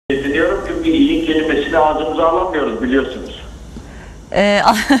Ediniyorum çünkü iyi kelimesini ağzımıza alamıyoruz biliyorsunuz.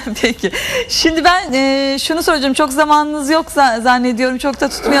 Peki. Şimdi ben şunu soracağım. Çok zamanınız yok zannediyorum. Çok da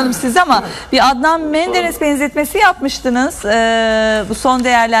tutmayalım sizi ama bir Adnan Menderes benzetmesi yapmıştınız. Bu son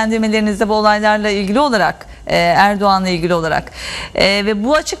değerlendirmelerinizde bu olaylarla ilgili olarak, Erdoğan'la ilgili olarak. Ve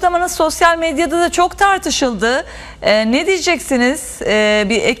bu açıklamanız sosyal medyada da çok tartışıldı. Ne diyeceksiniz?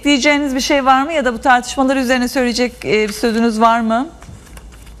 Bir ekleyeceğiniz bir şey var mı? Ya da bu tartışmalar üzerine söyleyecek bir sözünüz var mı?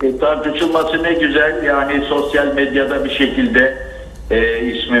 Tartışılması ne güzel. Yani sosyal medyada bir şekilde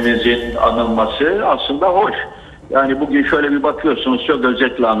ismimizin anılması aslında hoş. Yani bugün şöyle bir bakıyorsunuz, çok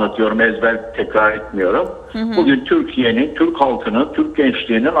özetle anlatıyorum, ezber tekrar etmiyorum. Bugün Türkiye'nin, Türk halkının, Türk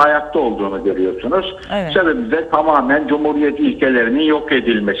gençliğinin ayakta olduğunu görüyorsunuz. Evet. Sebebi de tamamen Cumhuriyet ilkelerinin yok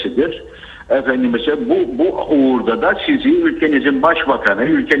edilmesidir. Efendim mesela bu uğurda da sizi ülkenizin başbakanı,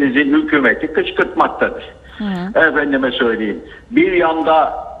 ülkenizin hükümeti kışkırtmaktadır. Efendime söyleyeyim. Bir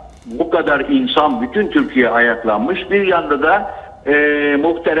yanda bu kadar insan, bütün Türkiye ayaklanmış, bir yanda da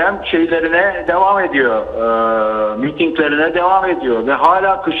muhterem şeylerine devam ediyor, mitinglerine devam ediyor ve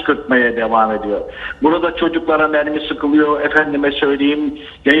hala kışkırtmaya devam ediyor. Burada çocuklara mermi sıkılıyor, efendime söyleyeyim,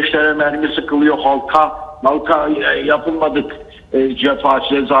 gençlere mermi sıkılıyor, halka yapılmadık cefa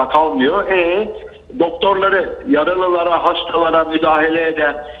ceza kalmıyor. Doktorları, yaralılara, hastalara müdahale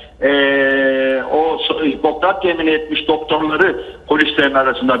eden, o Hipokrat yemin etmiş doktorları polislerin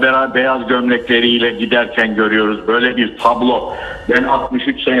arasında beyaz gömlekleriyle giderken görüyoruz. Böyle bir tablo. Ben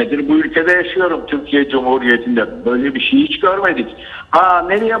 63 senedir bu ülkede yaşıyorum. Türkiye Cumhuriyeti'nde böyle bir şey hiç görmedik.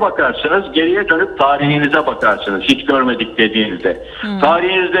 Nereye bakarsınız? Geriye dönüp tarihinize bakarsınız. Hiç görmedik dediğinizde.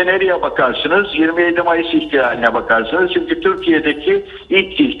 Tarihinizde nereye bakarsınız? 27 Mayıs ihtilaline bakarsınız. Çünkü Türkiye'deki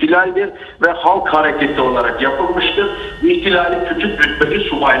ilk ihtilaldir ve halk hareketi olarak yapılmıştır. İhtilali küçük rütbeli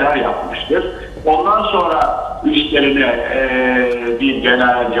subaylar yapmıştır. Ondan sonra üstlerine bir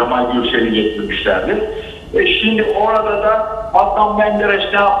General Cemal Gürsel'i getirmişlerdir. Şimdi orada da Adnan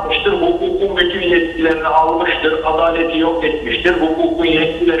Menderes ne yapmıştır? Hukukun bütün yetkilerini almıştır. Adaleti yok etmiştir. Hukukun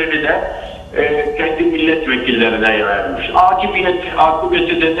yetkilerini de kendi milletvekillerine vermiş.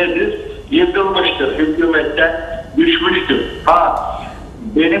 Akıbeti de nedir? Yıkılmıştır. Hükümetten düşmüştür.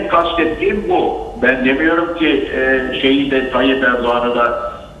 Benim kastettiğim bu. Ben demiyorum ki şeyi de Tayyip Erdoğan'ı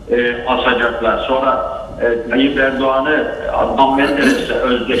da asacaklar. Sonra Tayyip Erdoğan'ı Adnan Menderes'le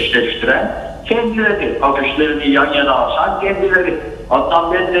özdeşleştiren kendileri, afişlerini yan yana asan kendileri.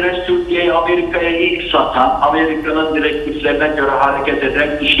 Adnan Menderes Türkiye'yi Amerika'ya ilk satan, Amerika'nın direktiflerine göre hareket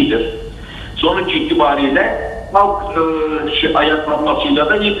eden kişidir. Sonuç itibariyle halk ayaklanmasıyla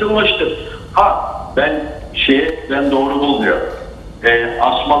da yıkılmıştır. Ben doğru bulmuyorum.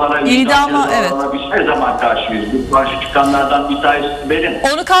 Asmalara, İDAMA, evet. Biz her zaman karşıyız. Bu karşı çıkanlardan bir tanesi benim.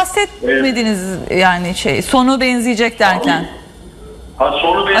 Onu kastetmediniz yani sonu benzeyecek derken.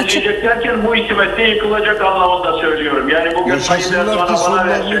 Sonu benzeyecek derken bu hükümette yıkılacak anlamında söylüyorum. Yani bugün Tayyip Erdoğan'a bana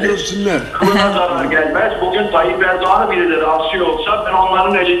verseniz kılına zarar gelmez. Bugün Tayyip Erdoğan'ı birileri asıyor olsa ben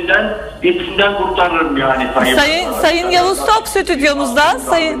onların elinden, ipinden kurtarırım yani Tayyip Sayın Yavuz Top stüdyomuzda.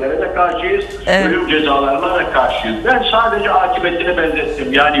 De karşıyız. Ölüm cezalarına da karşıyız. Ben sadece akıbetini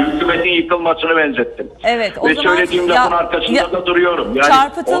benzettim. Yani hükümetin yıkılmasını benzettim. Evet. Ve söylediğim lafın arkasında da duruyorum. Yani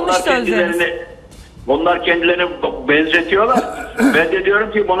çarpıtılmış sözleriniz. Onlar kendilerini benzetiyorlar. Ben de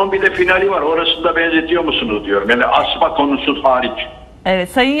diyorum ki bunun bir de finali var. Orasını da benzetiyor musunuz diyorum. Yani asma konusu hariç. Evet,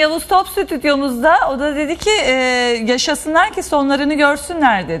 Sayın Yavuz Top stüdyomuzda. O da dedi ki yaşasınlar ki sonlarını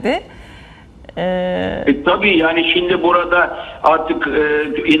görsünler dedi. Tabii yani şimdi burada artık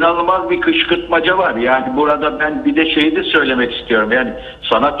inanılmaz bir kışkırtmaca var. Yani burada ben bir de şeyi de söylemek istiyorum. Yani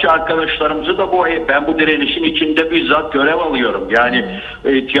sanatçı arkadaşlarımızı da ben bu direnişin içinde bizzat görev alıyorum. Yani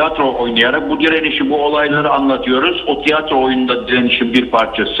tiyatro oynayarak bu direnişi, bu olayları anlatıyoruz. O tiyatro oyununda direnişin bir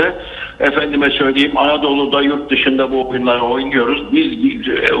parçası. Efendime söyleyeyim, Anadolu'da, yurt dışında bu oyunları oynuyoruz. Biz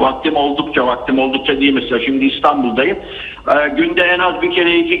vaktim oldukça değil mesela şimdi İstanbul'dayım. Günde en az bir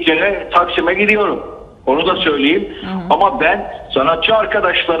kere 2 kere Taksim'e gidiyorum. Onu da söyleyeyim. Ama ben sanatçı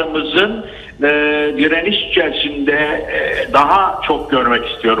arkadaşlarımızın direniş içerisinde daha çok görmek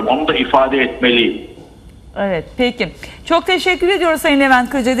istiyorum. Onu da ifade etmeliyim. Evet, peki. Çok teşekkür ediyoruz Sayın Levent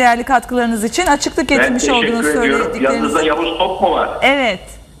Kırca değerli katkılarınız için. Açıklık getirmiş olduğunuz söyledikleriniz. Yanınızda Yavuz Top mu var? Evet.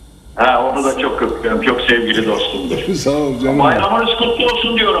 Onu da çok öpüyorum. Çok sevgili dostumdur. Sağ ol canım. Bayramınız kutlu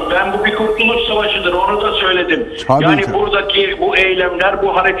olsun diyorum. Ben bu bir kurtuluş savaşıdır. Onu da söyledim. Yani buradaki bu eylemler,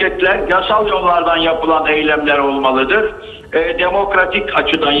 bu hareketler yasal yollardan yapılan eylemler olmalıdır. Demokratik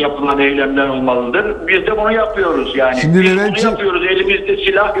açıdan yapılan eylemler olmalıdır. Biz de bunu yapıyoruz yani. Şimdi Biz bunu yapıyoruz. Elimizde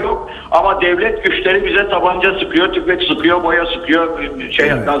silah yok ama devlet güçleri bize tabanca sıkıyor, tüfek sıkıyor, boya sıkıyor,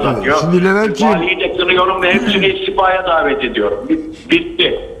 gaz atıyor. Şimdi Levent'ciğim, Valiyi de kınıyorum ve hepsini istifaya davet ediyorum.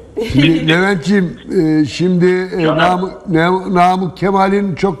 Bitti. Levent'ciğim, şimdi Namık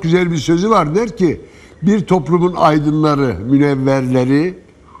Kemal'in çok güzel bir sözü var. Der ki, bir toplumun aydınları, münevverleri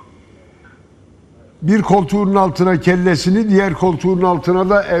bir koltuğun altına kellesini, diğer koltuğun altına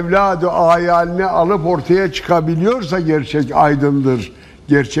da evladı hayaline alıp ortaya çıkabiliyorsa gerçek aydındır,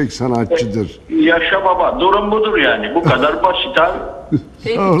 gerçek sanatçıdır. Yaşa baba, durum budur yani. Bu kadar basit abi.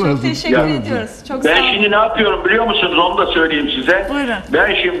 Peki, çok teşekkür ediyoruz. Çok Ben sağ olun. şimdi ne yapıyorum biliyor musunuz? Onu da söyleyeyim size. Buyurun.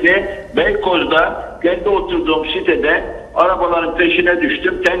 Ben şimdi Beykoz'da kendi oturduğum sitede arabaların peşine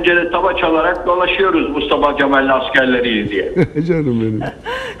düştüm. Tencere tava çalarak dolaşıyoruz Mustafa Kemal'in askerleriyiz diye. Canım benim.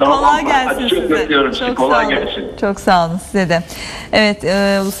 Tamam Kolay mı? gelsin Hadi size. çok öpüyorum sizi. Çok Kolay sağ olun. gelsin. Çok sağ olun size de. Evet,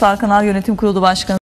 Ulusal Kanal Yönetim Kurulu Başkanı